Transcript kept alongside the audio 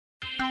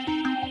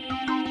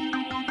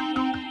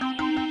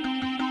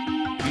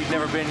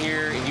never been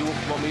here and you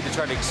want me to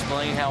try to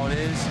explain how it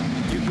is,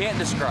 you can't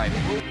describe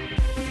it.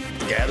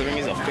 Gathering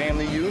is a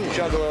family unit.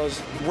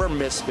 Juggalos, we're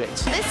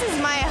misfits. This is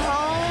my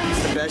home.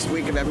 It's the best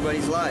week of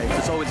everybody's life.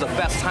 It's always the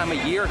best time of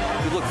year.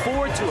 We look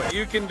forward to it.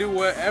 You can do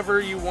whatever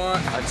you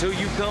want. Until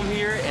you come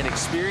here and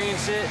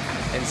experience it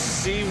and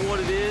see what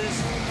it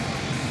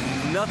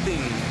is,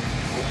 nothing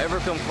will ever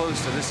come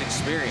close to this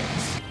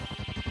experience.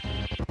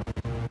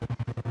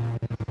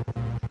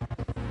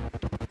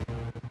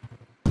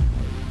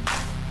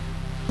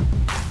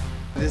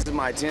 This is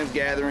my 10th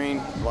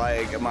gathering.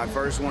 Like, my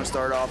first one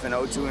started off in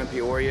 02 in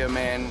Peoria,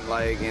 man.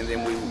 Like, and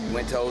then we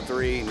went to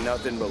 03,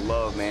 nothing but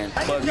love, man.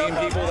 But meeting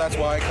people, that's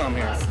why I come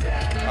here.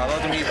 I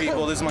love to meet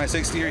people. This is my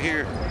 6th year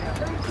here.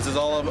 This is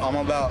all I'm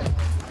about.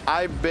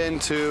 I've been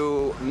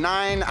to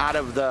 9 out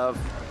of the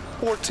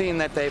 14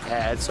 that they've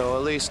had, so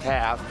at least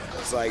half.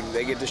 It's like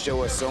they get to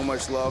show us so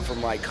much love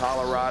from like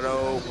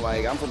Colorado.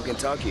 Like, I'm from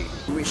Kentucky.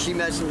 She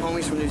met some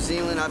homies from New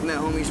Zealand. I've met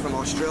homies from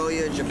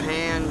Australia,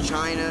 Japan,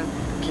 China,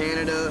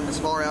 Canada, as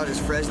far out as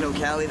Fresno,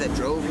 Cali, that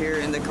drove here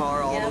in the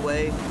car all the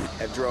way.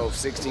 Have drove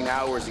 16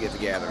 hours to get to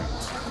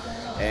gatherings.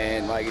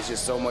 And like, it's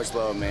just so much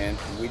love, man.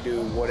 We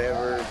do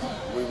whatever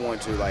we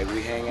want to. Like,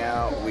 we hang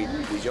out, we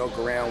joke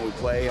around, we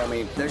play. I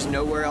mean, there's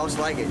nowhere else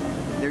like it.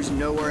 There's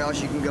nowhere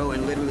else you can go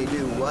and literally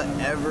do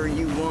whatever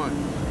you want.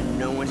 And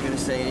no one's gonna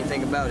say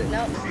anything about it.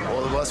 Nope.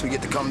 all of us, we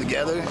get to come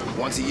together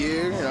once a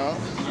year, you know,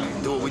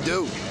 do what we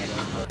do.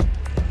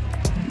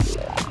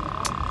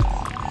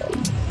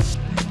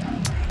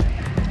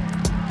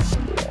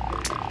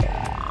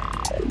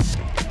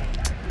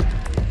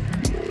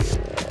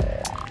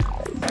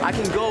 I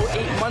can go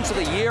 8 months of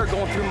the year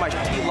going through my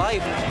shitty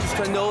life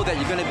just to know that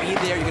you're going to be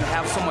there, you're going to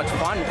have so much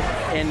fun,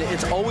 and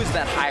it's always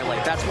that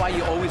highlight. That's why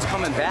you're always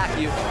coming back.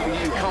 You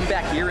come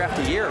back year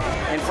after year,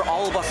 and for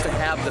all of us to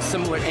have the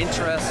similar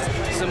interests,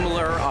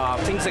 similar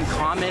things in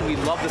common, we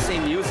love the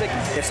same music,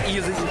 it's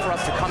easy for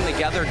us to come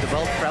together,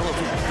 develop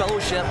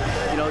fellowship,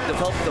 you know,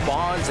 develop the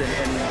bonds, and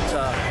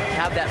to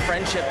have that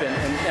friendship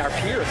and our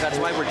peers. That's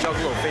why we're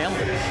Juggalo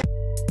family.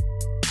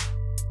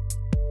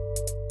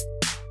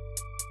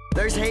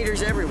 There's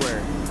haters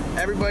everywhere.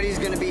 Everybody's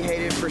gonna be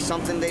hated for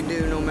something they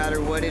do, no matter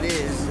what it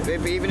is.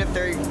 Even if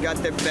they got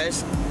their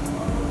best,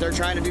 they're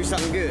trying to do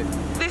something good.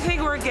 They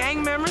think we're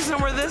gang members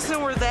and we're this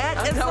and we're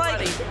that. It's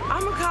like,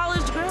 I'm a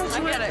college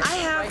graduate. I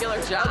have a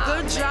good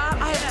job.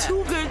 I have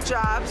 2 good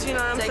jobs, you know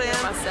what I'm saying?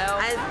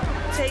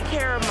 I take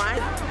care of my,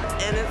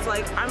 and it's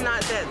like, I'm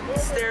not that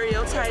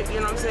stereotype, you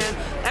know what I'm saying?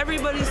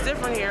 Everybody's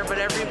different here, but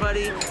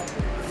everybody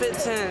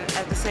fits in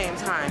at the same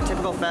time.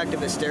 Typical fact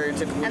of a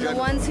stereotypical And the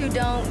ones who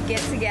don't get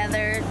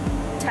together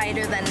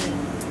tighter than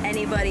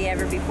anybody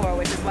ever before,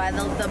 which is why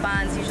the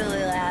bonds usually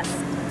last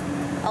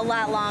a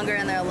lot longer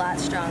and they're a lot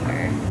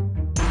stronger.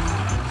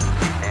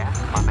 Yeah,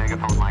 my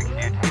megaphone likes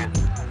you too.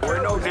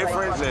 We're no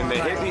different than the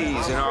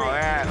hippies and all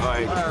that.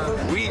 Like,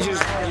 we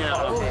just, you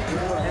know,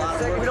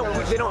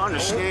 they don't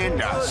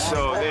understand us,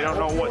 so they don't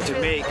know what to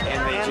make,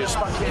 and they just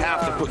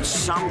have to put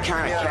some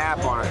kind of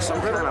cap on it,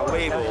 some kind of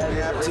label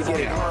to get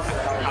it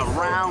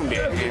around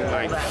it and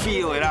like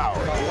feel it out.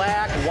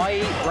 Black,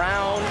 white,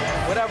 brown,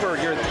 whatever,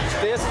 you're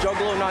this,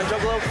 Juggalo,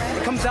 non-Juggalo,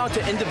 it comes down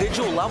to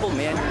individual level,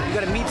 man. You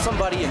gotta meet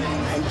somebody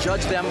and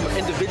judge them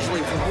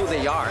individually for who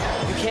they are.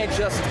 You can't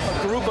just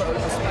a group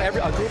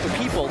of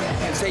people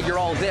and say you're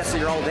all this or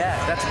you're all that.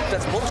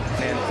 That's bullshit,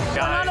 man.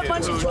 We're not a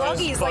bunch of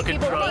druggies like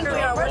people think we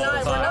are. We're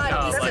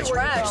not pieces of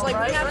trash.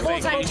 Like, we have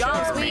full-time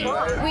jobs.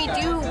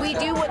 We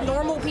do what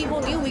normal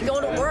people do. We go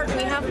to work.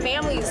 We have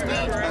families.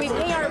 We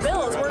pay our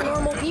bills. We're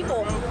normal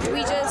people.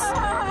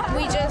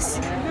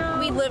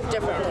 We live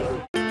differently.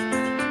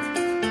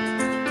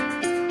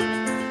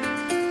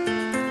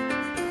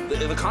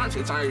 The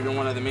concerts aren't even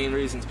one of the main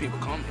reasons people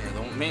come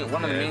here.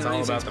 One of the main reasons. It's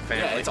all about the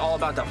family. Yeah, it's all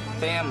about the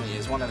family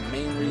is one of the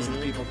main reasons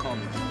people come.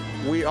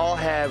 We all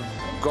have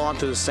gone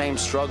through the same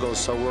struggles,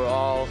 so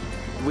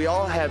we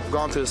all have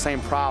gone through the same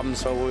problems,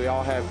 so we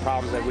all have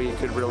problems that we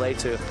could relate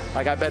to.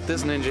 Like, I bet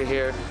this ninja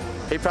here,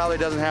 he probably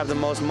doesn't have the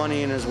most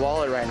money in his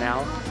wallet right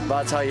now, but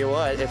I'll tell you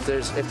what, if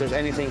there's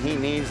anything he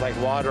needs, like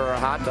water or a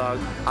hot dog,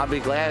 I'll be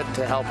glad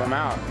to help him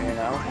out, you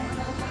know?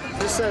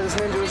 Just said this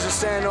ninja was just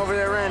standing over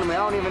there randomly.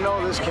 I don't even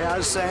know this kid. I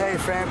just said, hey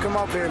fam, come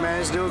up here, man.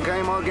 This dude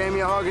gave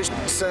me a hug and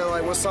said,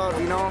 like, what's up,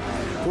 you know?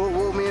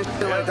 Whoop me and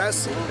shit. Like,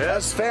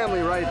 that's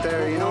family right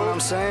there, you know what I'm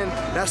saying?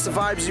 That's the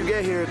vibes you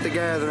get here at the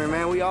gathering,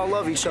 man. We all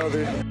love each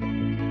other.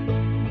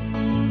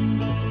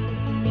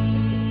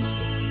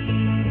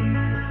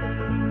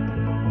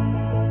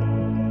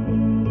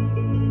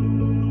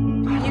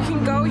 You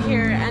can go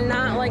here and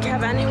not like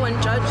have anyone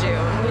judge you.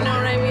 You know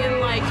what I mean?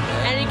 Like,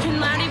 and you can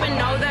not even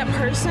know that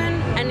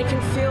person, and you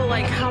can feel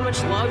like how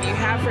much love you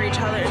have for each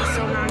other. It's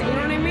so not, you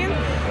know what I mean?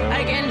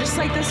 Like, and just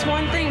like this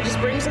one thing just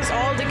brings us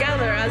all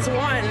together as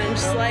one, and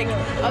just like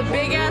a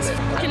big ass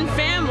fucking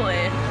family.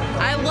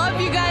 I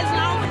love you guys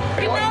now.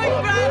 You know you,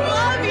 but I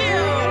love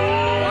you.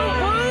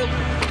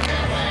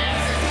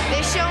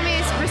 They show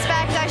me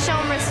respect, I show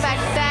them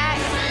respect back.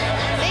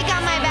 They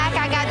got my back,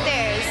 I got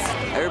theirs.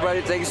 Everybody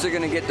everybody thinks they're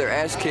gonna get their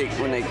ass kicked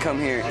when they come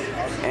here,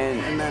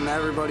 and then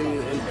everybody.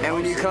 And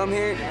when you come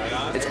here,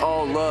 it's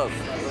all love,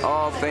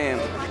 all fam.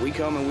 We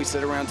come and we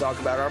sit around and talk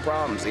about our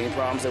problems, any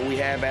problems that we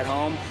have at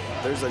home.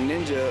 There's a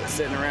ninja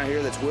sitting around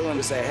here that's willing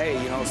to say,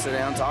 hey, you know, sit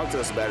down and talk to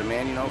us about it,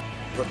 man. You know,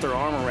 put their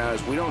arm around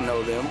us. We don't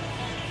know them.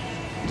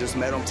 Just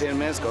met them 10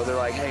 minutes ago. They're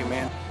like, hey,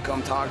 man,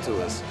 come talk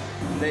to us.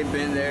 They've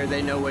been there.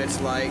 They know what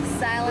it's like.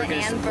 Silent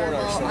and verbal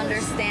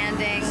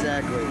understanding.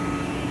 Exactly.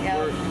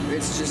 Yep.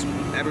 It's just,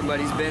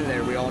 everybody's been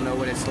there. We all know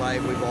what it's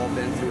like. We've all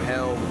been through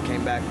hell. We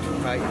came back to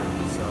fight.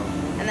 So.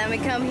 And then we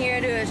come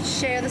here to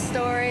share the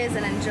stories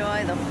and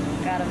enjoy the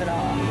fuck out of it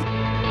all.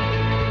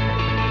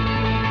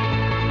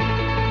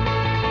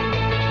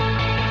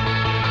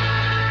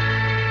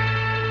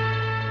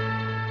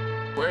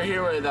 We're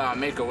here with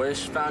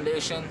Make-A-Wish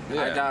Foundation.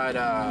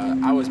 Yeah.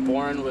 I was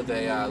born with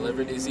a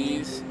liver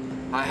disease.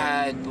 I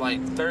had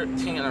like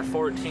 13 or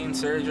 14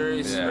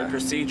 surgeries or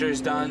procedures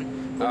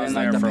done within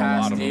like the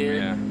past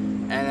year.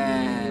 And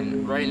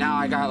then right now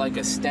I got like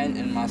a stent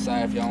in my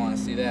side, if y'all want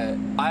to see that.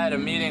 I had a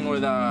meeting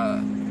with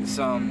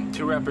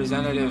two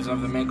representatives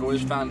of the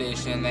Make-A-Wish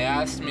Foundation. They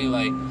asked me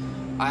like,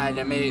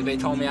 they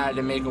told me I had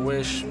to make a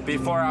wish.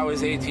 Before I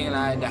was 18,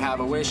 I had to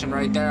have a wish, and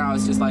right there I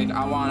was just like,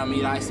 I want to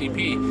meet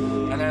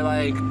ICP. And they're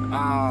like,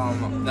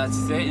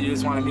 that's it, you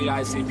just want to meet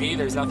ICP?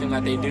 There's nothing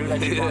that they do that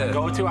you want to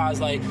go to? I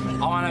was like,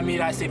 I want to meet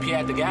ICP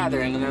at the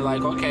gathering. And they're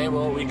like, okay,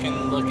 well, we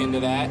can look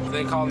into that.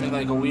 They called me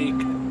like the week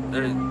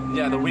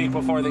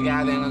before the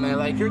gathering, and they're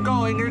like, you're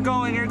going.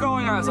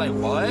 I was like,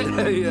 what?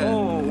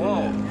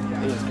 Whoa.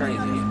 It was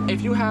crazy.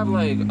 If you have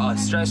like a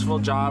stressful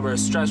job or a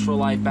stressful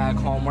life back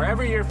home,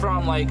 wherever you're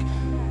from, like,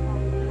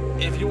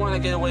 if you want to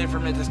get away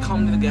from it, just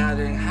come to the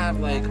gathering, have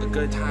like a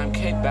good time,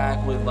 kick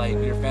back with like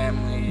your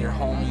family, your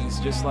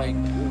homies, just like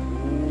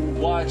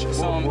watch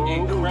some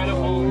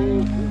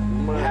incredible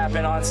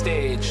happen on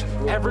stage.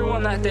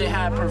 Everyone that they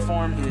had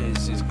perform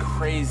is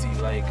crazy.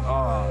 Like,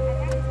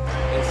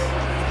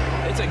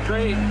 it's a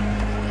great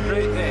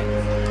thing.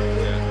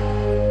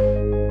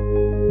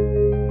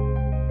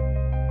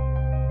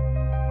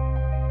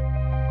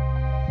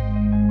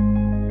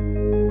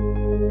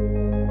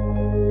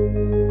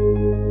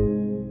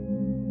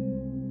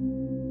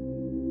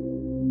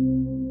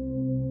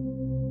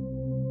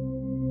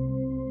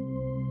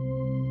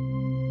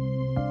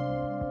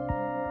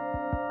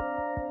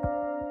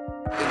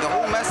 The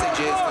whole message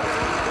is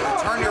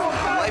turn your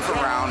life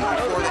around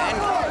before the end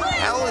comes.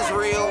 Hell is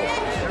real,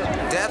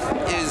 death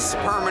is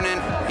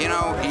permanent, you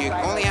know, you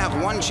only have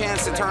one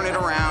chance to turn it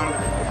around,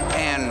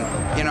 and,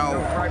 you know,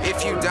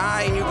 if you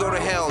die and you go to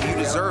hell, you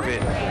deserve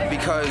it,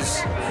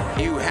 because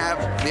you have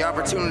the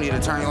opportunity to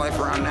turn your life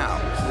around now.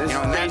 This is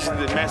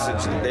basically the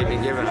message that they've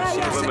been giving us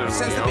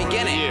since the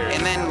beginning,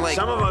 and then like...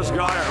 Some of us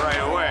got it right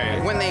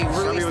away. When they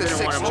released the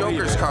 6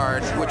 Jokers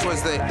card, which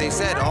was they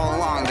said all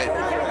along that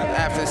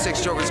after the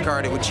 6 Jokers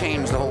card, it would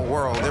change the whole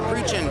world. They're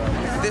preaching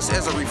this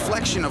as a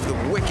reflection of the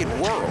wicked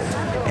world,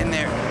 and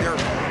they're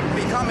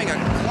becoming a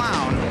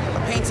clown,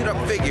 a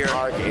painted-up figure,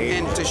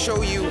 and to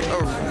show you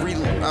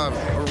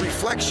a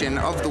reflection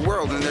of the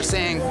world. And they're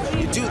saying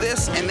you do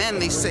this, and then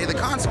they say the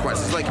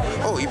consequences, like,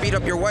 oh, you beat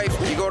up your wife,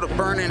 you go to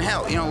burn in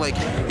hell. You know, like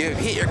you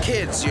hit your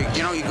kids, you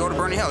go to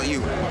burn in hell. You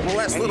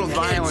molest little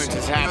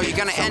kids. You know, you're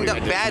gonna end up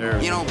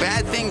bad. You know,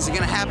 bad things are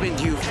gonna happen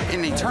to you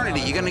in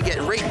eternity. You're gonna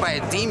get raped by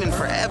a demon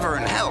forever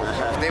in hell.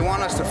 They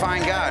want us to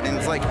find God, and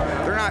it's like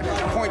they're not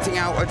pointing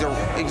out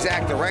an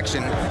exact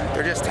direction.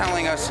 They're just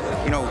telling us,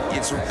 you know,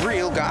 it's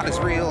real, God is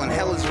real, and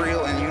hell is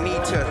real, and you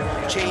need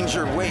to change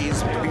your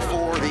ways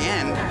before the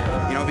end,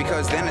 you know,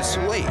 because then it's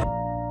too late.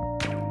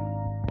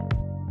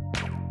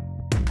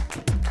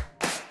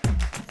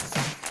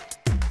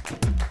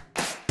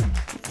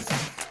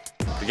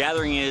 The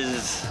gathering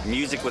is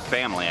music with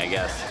family, I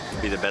guess,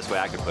 would be the best way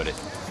I could put it.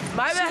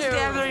 My best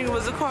gathering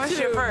was, of course,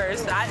 your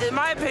first. In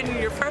my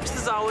opinion, your first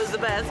is always the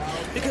best,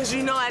 because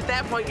you know at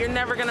that point you're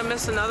never going to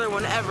miss another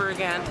one ever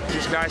again.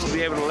 It's nice to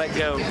be able to let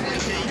go.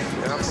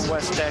 And I'm from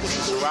West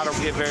Texas, so I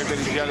don't get very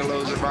many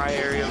Juggalos in my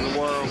area of the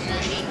world.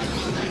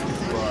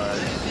 But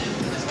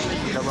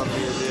come up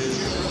here, dude,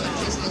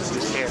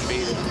 just can't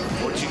beat it.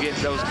 Once you get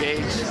those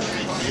gates,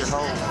 you're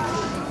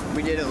home.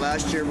 We did it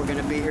last year, we're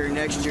going to be here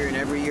next year, and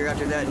every year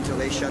after that until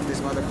they shut this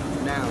mother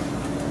down.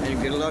 And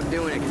good luck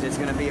doing it, because it's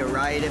going to be a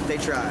riot if they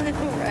try.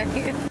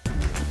 Right.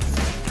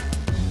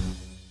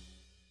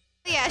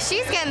 Yeah,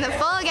 she's getting the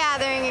full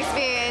gathering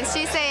experience.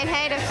 She's saying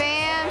hey to fans.